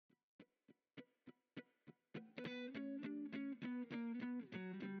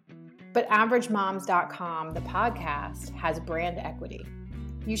But AverageMoms.com, the podcast, has brand equity.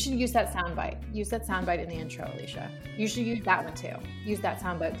 You should use that soundbite. Use that soundbite in the intro, Alicia. You should use that one too. Use that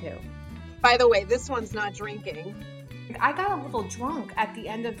soundbite too. By the way, this one's not drinking. I got a little drunk at the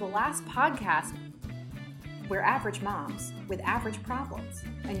end of the last podcast. We're average moms with average problems,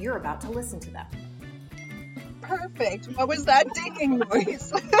 and you're about to listen to them. Perfect. What was that dinging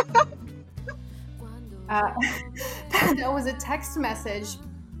noise? That was a text message.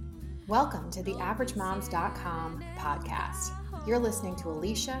 Welcome to the AverageMoms.com podcast. You're listening to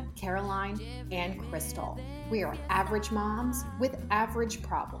Alicia, Caroline, and Crystal. We are average moms with average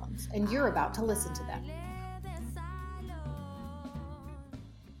problems, and you're about to listen to them.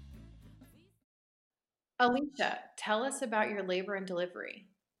 Alicia, tell us about your labor and delivery.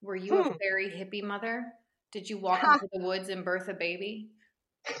 Were you a very hippie mother? Did you walk into the woods and birth a baby?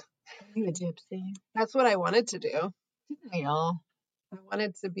 Are you a gypsy? That's what I wanted to do.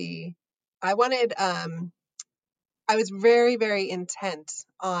 I was very, very intent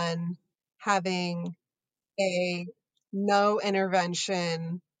on having a no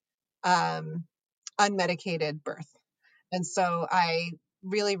intervention, unmedicated birth. And so I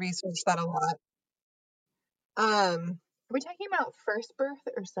really researched that a lot. Are we talking about first birth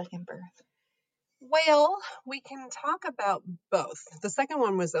or second birth? Well, we can talk about both. The second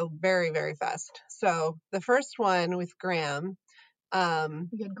one was very, very fast. So the first one with Graham, You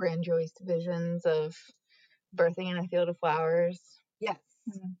had grandiose visions of birthing in a field of flowers. yes.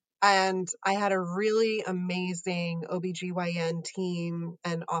 And I had a really amazing OBGYN team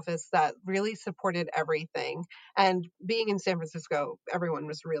and office that really supported everything. And being in San Francisco, everyone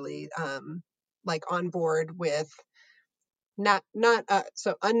was really on board with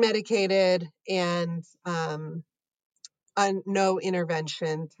so unmedicated and no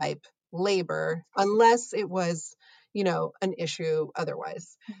intervention type labor, unless it was, an issue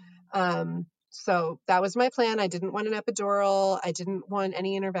otherwise. So that was my plan. I didn't want an epidural. I didn't want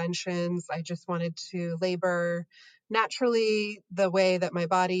any interventions. I just wanted to labor naturally the way that my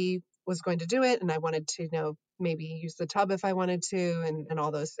body was going to do it. And I wanted to, maybe use the tub if I wanted to and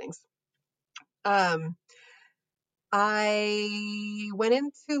all those things. I went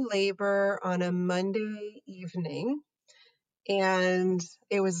into labor on a Monday evening, and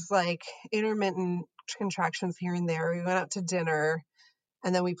it was like intermittent contractions here and there. We went out to dinner,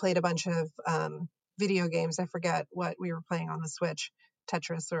 and then we played a bunch of video games. I forget what we were playing on the Switch,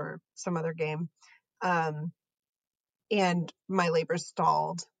 Tetris or some other game. And my labor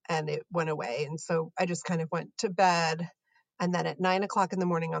stalled and it went away. And so I just kind of went to bed. And then at 9:00 in the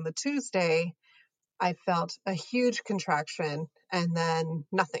morning on the Tuesday, I felt a huge contraction and then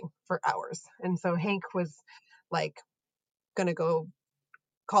nothing for hours. And so Hank was like going to go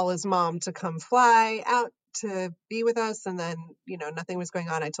call his mom to come fly out to be with us. And then, nothing was going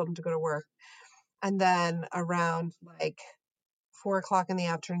on. I told him to go to work. And then around 4:00 in the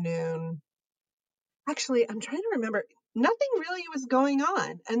afternoon, actually, I'm trying to remember, nothing really was going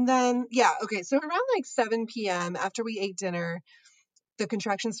on. And then, so around 7 p.m. after we ate dinner, the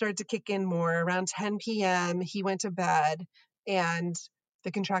contractions started to kick in more. Around 10 p.m., he went to bed, and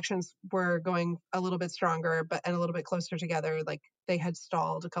the contractions were going a little bit stronger, and a little bit closer together. Like they had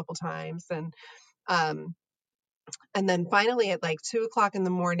stalled a couple times. And then finally at 2:00 in the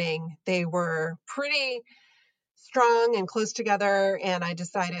morning, they were pretty strong and close together. And I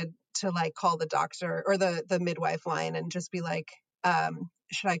decided to call the doctor or the midwife line and just be like,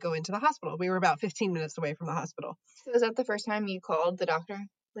 should I go into the hospital? We were about 15 minutes away from the hospital. So is that the first time you called the doctor?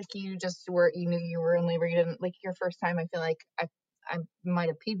 You knew you were in labor. You didn't, your first time, I feel like I might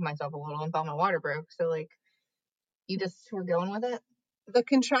have peed myself a little and thought my water broke. So you just were going with it? The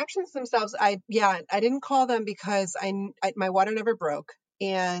contractions themselves, I didn't call them because my water never broke.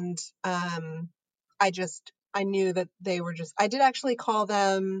 And I knew that they were I did actually call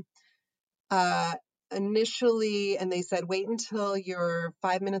them initially, and they said, wait until you're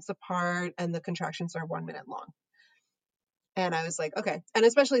 5 minutes apart and the contractions are 1 minute long. And I was like, okay. And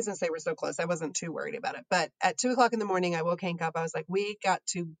especially since they were so close, I wasn't too worried about it. But at 2:00 in the morning, I woke Hank up. I was like, we got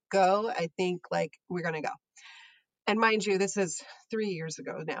to go. I think we're going to go. And mind you, this is 3 years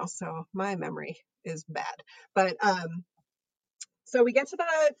ago now, so my memory is bad. But so we get to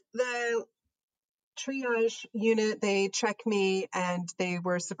the triage unit. They check me, and they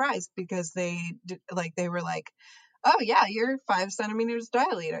were surprised because they were like, "Oh yeah, you're 5 centimeters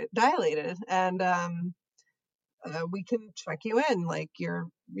dilated, and we can check you in. You're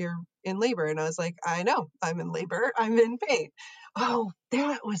in labor." And I was like, "I know, I'm in labor. I'm in pain." Oh,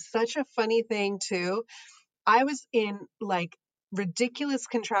 that was such a funny thing too. I was in ridiculous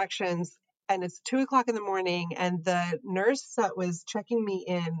contractions and it's 2:00 in the morning, and the nurse that was checking me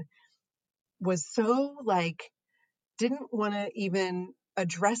in was so like, didn't want to even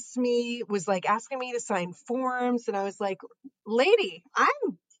address me, was like asking me to sign forms. And I was like, lady,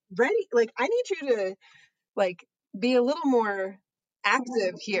 I'm ready. Like, I need you to like be a little more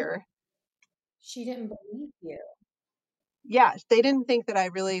active here. She didn't believe you. Yeah, they didn't think that I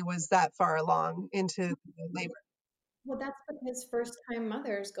really was that far along into labor. Well, that's because first-time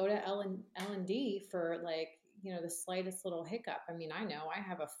mothers go to L&D for like, the slightest little hiccup. I mean, I know I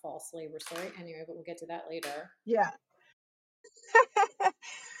have a false labor story anyway, but we'll get to that later. Yeah.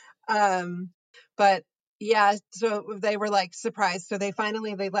 But yeah, so they were like surprised. So they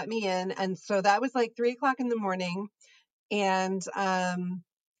let me in. And so that was like 3:00 in the morning. And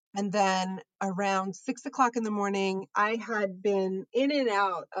then around 6:00 in the morning, I had been in and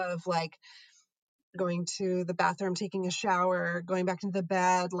out of like going to the bathroom, taking a shower, going back into the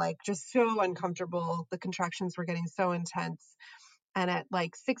bed, like just so uncomfortable. The contractions were getting so intense. And at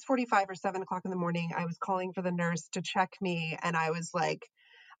like 6:45 or 7:00 in the morning, I was calling for the nurse to check me. And I was like,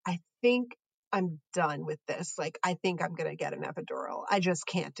 I think I'm done with this. Like, I think I'm going to get an epidural. I just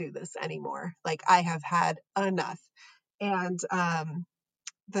can't do this anymore. Like, I have had enough. And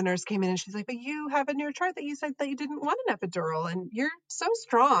the nurse came in and she's like, but you have in your chart that you said that you didn't want an epidural and you're so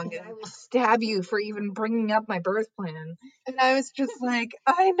strong. I will stab you for even bringing up my birth plan. And I was just like,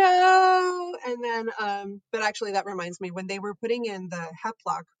 I know. And then, but actually that reminds me, when they were putting in the hep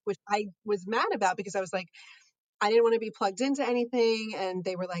lock, which I was mad about because I was like, I didn't want to be plugged into anything. And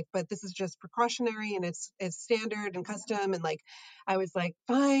they were like, but this is just precautionary and it's standard and custom. And like, I was like,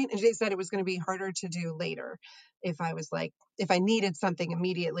 fine. And they said it was going to be harder to do later. If I was like, if I needed something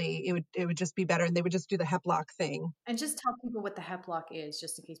immediately, it would just be better. And they would just do the hep lock thing. And just tell people what the hep lock is,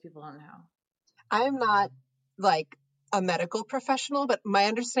 just in case people don't know. I am not like a medical professional, but my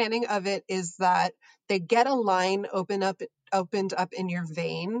understanding of it is that they get a line opened up in your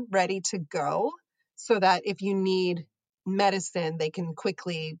vein, ready to go, so that if you need medicine, they can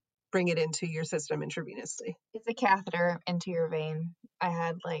quickly bring it into your system intravenously. It's a catheter into your vein. I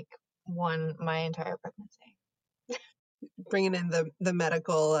had like one my entire pregnancy. Bringing in the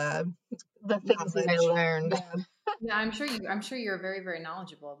medical The things that I knowledge. learned. Yeah. Yeah, I'm sure you're very, very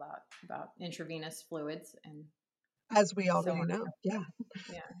knowledgeable about intravenous fluids and As we so already on. know. Yeah.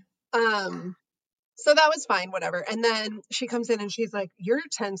 Yeah. So that was fine, whatever. And then she comes in and she's like, you're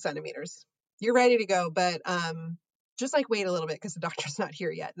 10 centimeters. You're ready to go, but just like wait a little bit because the doctor's not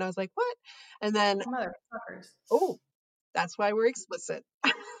here yet. And I was like, what? And then, Motherfuckers. oh, that's why we're explicit.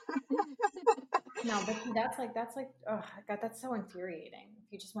 No, but that's like, oh God, that's so infuriating.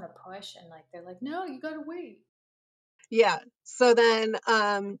 If you just want to push and like they're like, no, you gotta wait. Yeah. So then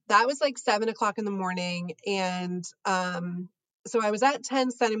that was like 7:00 in the morning. And so I was at 10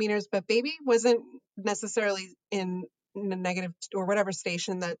 centimeters, but baby wasn't necessarily in the negative or whatever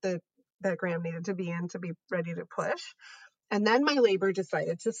station that that Graham needed to be in to be ready to push. And then my labor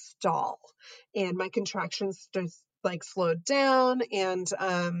decided to stall and my contractions just like slowed down and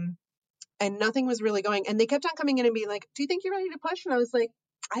nothing was really going. And they kept on coming in and being like, do you think you're ready to push? And I was like,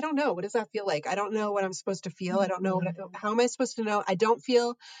 I don't know. What does that feel like? I don't know what I'm supposed to feel. I don't know how am I supposed to know? I don't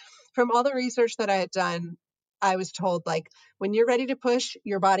feel, from all the research that I had done, I was told like when you're ready to push,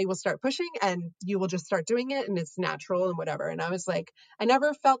 your body will start pushing and you will just start doing it and it's natural and whatever. And I was like, I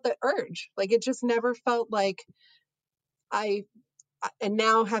never felt the urge. Like it just never felt like and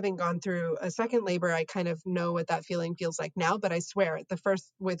now having gone through a second labor, I kind of know what that feeling feels like now. But I swear, the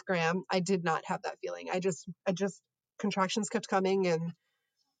first with Graham, I did not have that feeling. I just contractions kept coming, and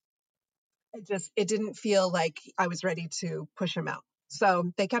it didn't feel like I was ready to push him out.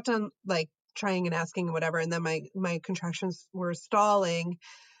 So they kept on like trying and asking and whatever, and then my contractions were stalling,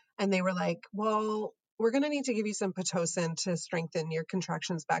 and they were like, "Well, we're gonna need to give you some pitocin to strengthen your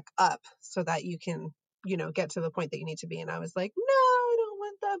contractions back up, so that you can." Get to the point that you need to be. And I was like, no, I don't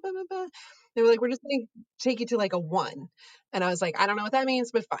want that. Blah, blah, blah. They were like, we're just going to take you to like a 1. And I was like, I don't know what that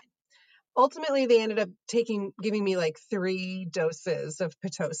means, but fine. Ultimately, they ended up giving me like 3 doses of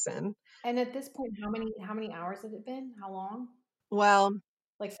pitocin. And at this point, how many hours has it been? How long? Well,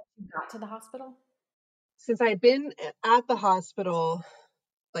 Like since you got to the hospital? since I had been at the hospital,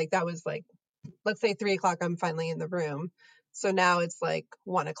 like that was like, let's say 3:00, I'm finally in the room. So now it's like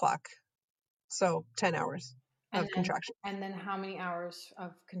 1:00. So 10 hours of contraction. And then how many hours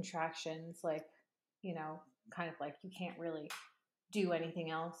of contractions, like, kind of like you can't really do anything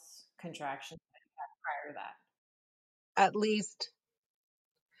else, contractions prior to that? At least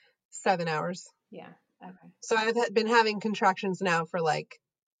 7 hours. Yeah. Okay. So I've been having contractions now for like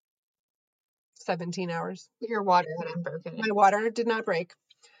 17 hours. Your water hadn't broken. My water did not break.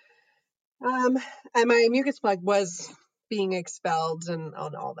 And my mucus plug was being expelled and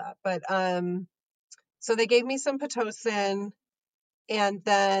on all that. But so they gave me some Pitocin, and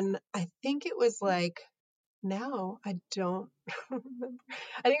then I think it was like, now I don't remember.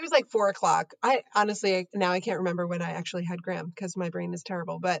 I think it was like 4 o'clock. I honestly, now I can't remember when I actually had Graham because my brain is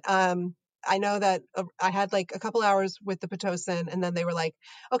terrible. But I know that I had like a couple hours with the Pitocin, and then they were like,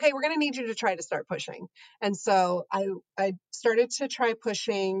 okay, we're going to need you to try to start pushing. And so I started to try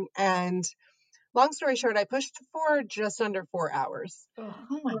pushing, and long story short, I pushed for just under 4 hours.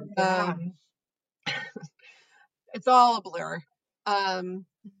 Oh my god. It's all a blur. And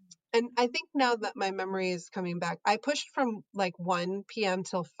I think now that my memory is coming back, I pushed from like 1 p.m.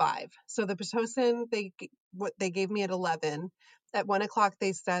 till 5. So the Pitocin, what they gave me at 11. At 1 o'clock,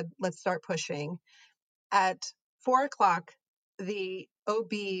 they said, let's start pushing. At 4 o'clock, the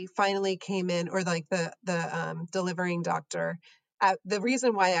OB finally came in, or like the delivering doctor. The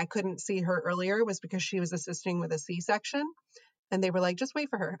reason why I couldn't see her earlier was because she was assisting with a C-section, and they were like, just wait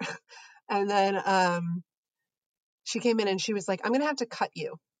for her. And then she came in and she was like, I'm going to have to cut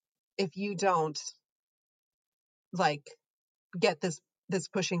you if you don't like get this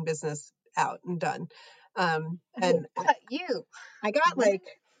pushing business out and done. And you. I got like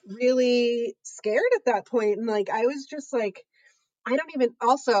really scared at that point, and like I was just like, I don't even.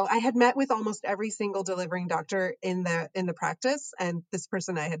 Also, I had met with almost every single delivering doctor in the practice, and this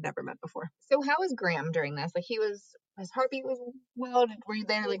person I had never met before. So how was Graham during this? Like his heartbeat was well. Were you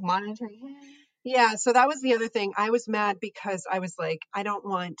there like monitoring him? Yeah, so that was the other thing. I was mad because I was like, I didn't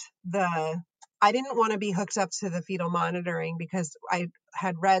want to be hooked up to the fetal monitoring because I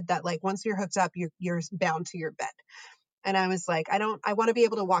had read that like once you're hooked up, you're bound to your bed. And I was like, I want to be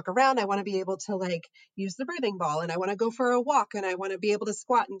able to walk around. I want to be able to like use the breathing ball, and I want to go for a walk, and I want to be able to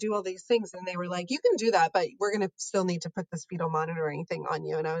squat and do all these things. And they were like, you can do that, but we're going to still need to put this fetal monitoring thing on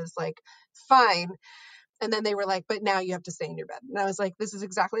you. And I was like, fine. And then they were like, but now you have to stay in your bed. And I was like, this is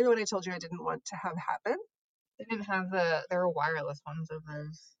exactly what I told you I didn't want to have happen. They didn't have there were wireless ones of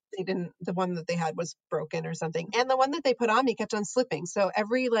those. They didn't, the one that they had was broken or something. And the one that they put on me kept on slipping. So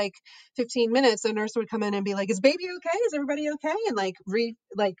every like 15 minutes, a nurse would come in and be like, is baby okay? Is everybody okay? And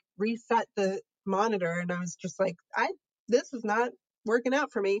like reset the monitor. And I was just like, this is not working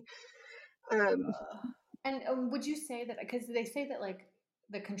out for me. And would you say that, because they say that like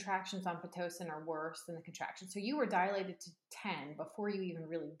the contractions on Pitocin are worse than the contractions. So you were dilated to 10 before you even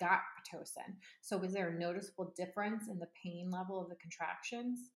really got Pitocin. So was there a noticeable difference in the pain level of the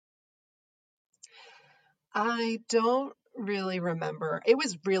contractions? I don't really remember. It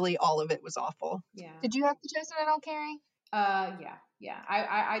was really, all of it was awful. Yeah. Did you have Pitocin at all, Carrie? Yeah.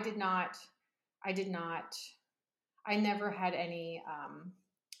 I did not. I never had any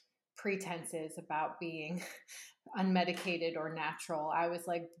pretenses about being unmedicated or natural. I was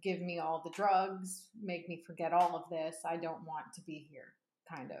like, give me all the drugs, make me forget all of this. I don't want to be here,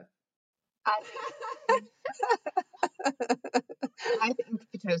 kind of. I think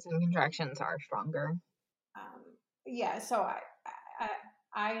Pitocin contractions are stronger. Yeah. So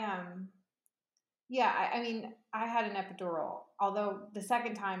I mean, I had an epidural, although the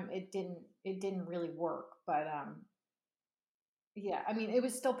second time it didn't really work, but yeah, I mean, it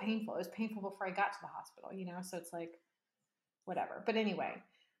was still painful. It was painful before I got to the hospital, so it's like, whatever. But anyway,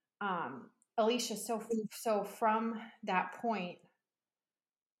 Alicia, so from that point,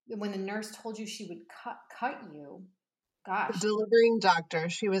 when the nurse told you she would cut you, gosh. The delivering doctor,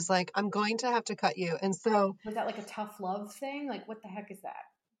 she was like, I'm going to have to cut you. And so was that like a tough love thing? Like, what the heck is that?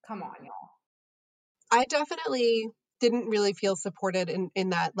 Come on, y'all. I definitely didn't really feel supported in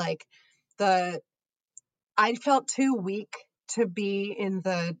that, like I felt too weak to be in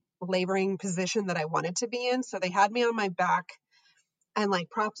the laboring position that I wanted to be in. So they had me on my back and like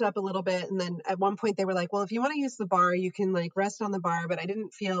propped up a little bit. And then at one point they were like, well, if you want to use the bar, you can like rest on the bar. But I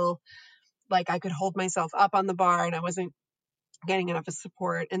didn't feel like I could hold myself up on the bar, and I wasn't getting enough of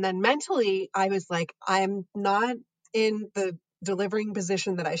support. And then mentally, I was like, I'm not in the delivering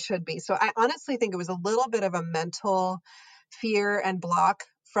position that I should be. So I honestly think it was a little bit of a mental fear and block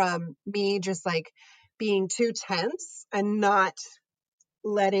from me just like being too tense and not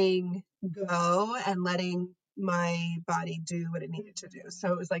letting go and letting my body do what it needed to do.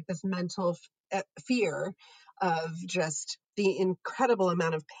 So it was like this mental fear of just the incredible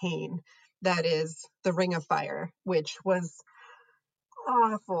amount of pain that is the Ring of Fire, which was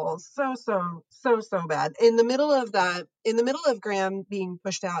awful. So bad. In the middle of Graham being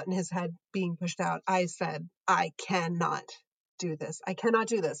pushed out and his head being pushed out, I said, I cannot do this. I cannot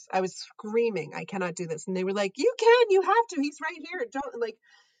do this. I was screaming, I cannot do this. And they were like, you can, you have to. He's right here.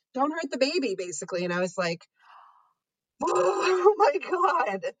 Don't hurt the baby, basically. And I was like, oh my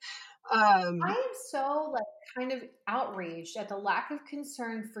God. I am so kind of outraged at the lack of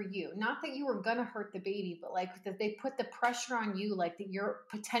concern for you. Not that you were gonna hurt the baby, but that they put the pressure on you, that you're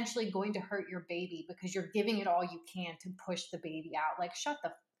potentially going to hurt your baby because you're giving it all you can to push the baby out.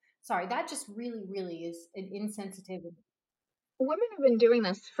 Sorry, that just really, really is an insensitive. Women have been doing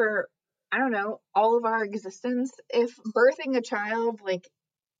this for, I don't know, all of our existence. If birthing a child,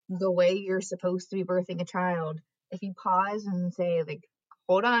 the way you're supposed to be birthing a child, if you pause and say,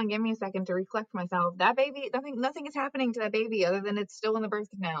 hold on, give me a second to recollect myself, that baby, nothing is happening to that baby other than it's still in the birth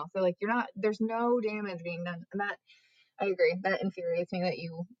canal. So there's no damage being done. And that, I agree, that infuriates me that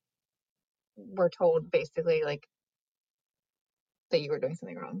you were told basically that you were doing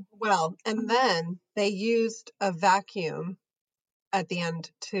something wrong. Well, and then they used a vacuum at the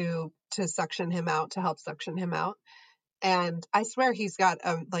end to suction him out, to help suction him out. And I swear he's got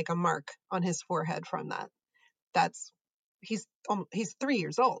a mark on his forehead from that. He's 3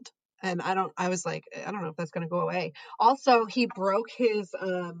 years old. And I was like, I don't know if that's going to go away. Also, he broke his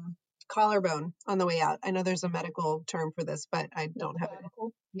collarbone on the way out. I know there's a medical term for this, but I don't have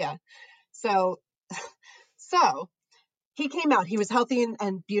it. Yeah. So he came out, he was healthy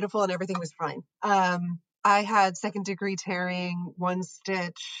and beautiful and everything was fine. I had 2nd-degree tearing, 1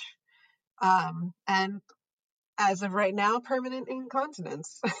 stitch, and as of right now, permanent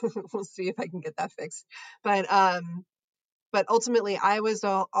incontinence. We'll see if I can get that fixed. But ultimately, I was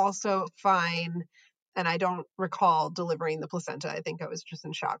also fine, and I don't recall delivering the placenta. I think I was just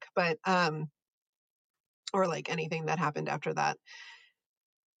in shock, but or anything that happened after that.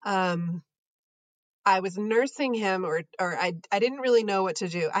 I was nursing him, or I didn't really know what to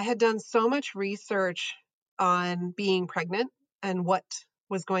do. I had done so much research on being pregnant and what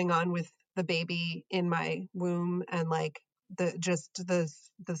was going on with the baby in my womb and the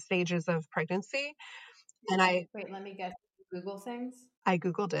stages of pregnancy. And Wait, let me guess. Google things. I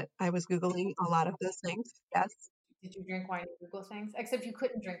Googled it. I was Googling a lot of those things. Yes. Did you drink wine and Google things? Except you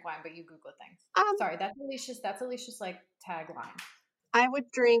couldn't drink wine, but you Google things. Sorry, that's Alicia's tagline. I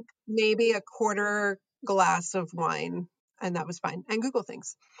would drink maybe a quarter glass of wine, and that was fine, and Google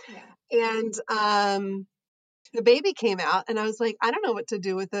things. Yeah. And the baby came out, and I was like, I don't know what to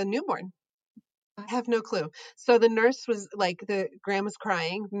do with a newborn. I have no clue. So the nurse was the grandma's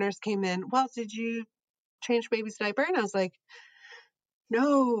crying. The nurse came in. Well, did you change baby's diaper? And I was like,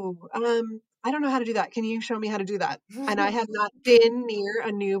 no, I don't know how to do that. Can you show me how to do that? And I had not been near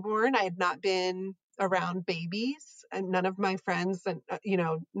a newborn. I had not been around babies, and none of my friends and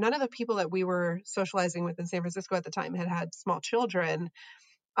none of the people that we were socializing with in San Francisco at the time had small children.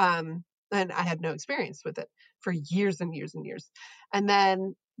 And I had no experience with it for years and years and years. And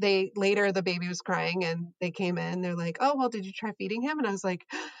then the baby was crying and they came in, they're like, oh, well, did you try feeding him? And I was like,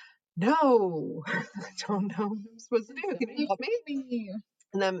 no, I don't know what I'm supposed to do. Can you help me?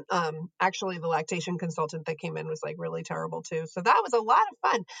 And then actually the lactation consultant that came in was really terrible too. So that was a lot of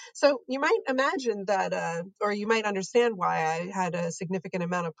fun. So you might imagine that, or you might understand why I had a significant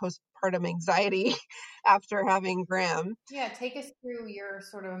amount of postpartum anxiety after having Graham. Yeah, take us through your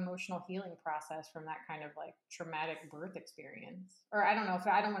sort of emotional healing process from that kind of traumatic birth experience. Or I don't know,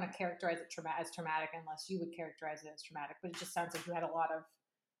 I don't want to characterize it as traumatic unless you would characterize it as traumatic, but it just sounds like you had a lot of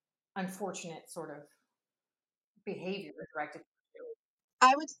unfortunate sort of behavior directed to you.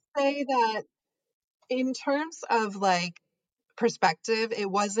 I would say that in terms of perspective, it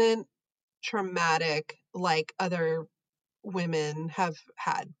wasn't traumatic like other women have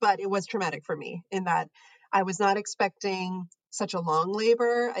had, but it was traumatic for me in that I was not expecting such a long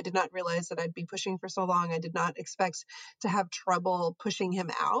labor. I did not realize that I'd be pushing for so long. I did not expect to have trouble pushing him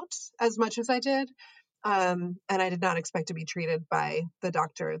out as much as I did. And I did not expect to be treated by the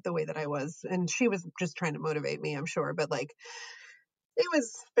doctor the way that I was. And she was just trying to motivate me, I'm sure. But it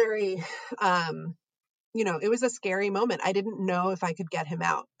was very, it was a scary moment. I didn't know if I could get him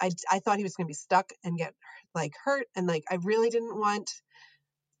out. I thought he was going to be stuck and get hurt. And I really didn't want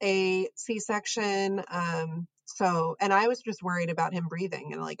a C-section. And I was just worried about him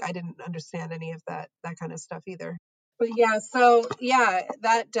breathing and I didn't understand any of that kind of stuff either. But yeah,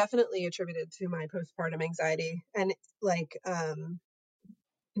 that definitely attributed to my postpartum anxiety and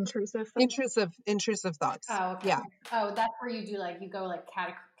intrusive thoughts. Oh, okay. Yeah. Oh, that's where you do you go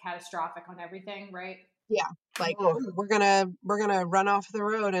catastrophic on everything, right? Yeah. We're gonna run off the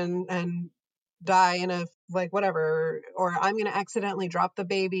road and die in a whatever, or I'm gonna accidentally drop the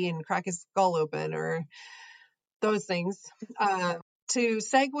baby and crack his skull open, or those things. To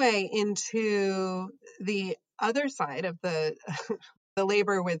segue into the other side of the the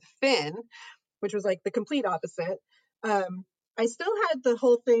labor with Finn, which was the complete opposite. I still had the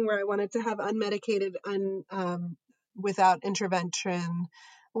whole thing where I wanted to have unmedicated, without intervention,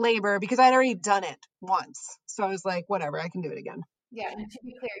 labor because I'd already done it once. So I was like, whatever, I can do it again. Yeah, and to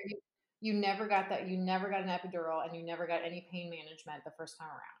be clear, you never got that. You never got an epidural, and you never got any pain management the first time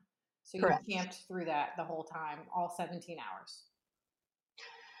around. So Correct. You camped through that the whole time, all 17 hours.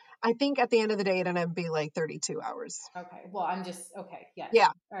 I think at the end of the day, it ended up being like 32 hours. Okay. Well, I'm just, okay. Yes. Yeah.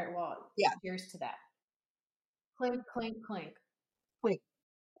 All right. Well, yeah. Cheers to that. Clink, clink, clink. Clink.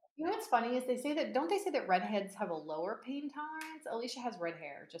 You know what's funny is don't they say that redheads have a lower pain tolerance? Alicia has red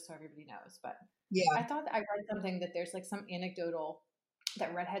hair, just so everybody knows. But yeah, I thought I read something that there's like some anecdotal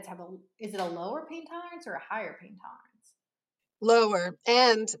that redheads have is it a lower pain tolerance or a higher pain tolerance? Lower,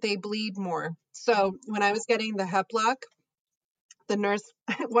 and they bleed more. So when I was getting the Heplock, the nurse,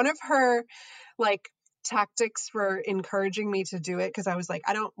 one of her like tactics for encouraging me to do it, because I was like,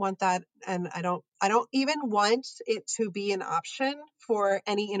 I don't want that, and I don't even want it to be an option for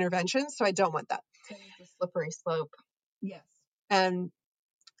any intervention, so I don't want that. It's a slippery slope. Yes. And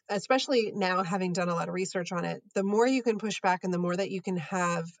especially now, having done a lot of research on it, the more you can push back and the more that you can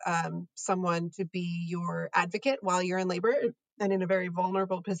have someone to be your advocate while you're in labor and in a very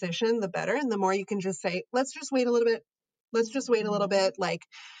vulnerable position, the better. And the more you can just say, let's just wait a little bit. Let's just wait a little bit. Like,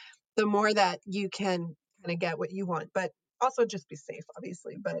 the more that you can kind of get what you want, but also just be safe,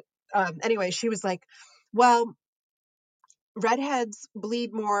 obviously. But anyway, she was like, well, redheads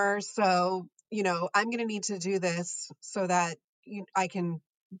bleed more. So, I'm going to need to do this so that I can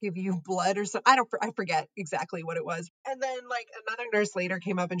give you blood or something. I forget exactly what it was. And then like another nurse later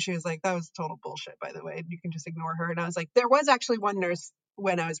came up and she was like, that was total bullshit, by the way. You can just ignore her. And I was like, there was actually one nurse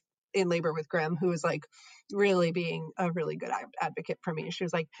when I was in labor with Grim who was like really being a really good advocate for me. She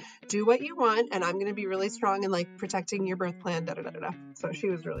was like, do what you want, and I'm going to be really strong in like protecting your birth plan, da da da da. So she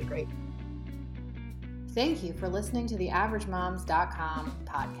was really great. Thank you for listening to the AverageMoms.com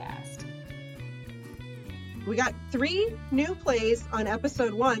podcast. We got 3 new plays on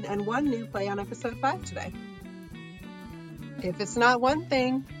episode 1 and 1 new play on episode 5 today. If it's not one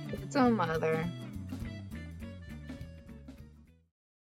thing, it's a mother.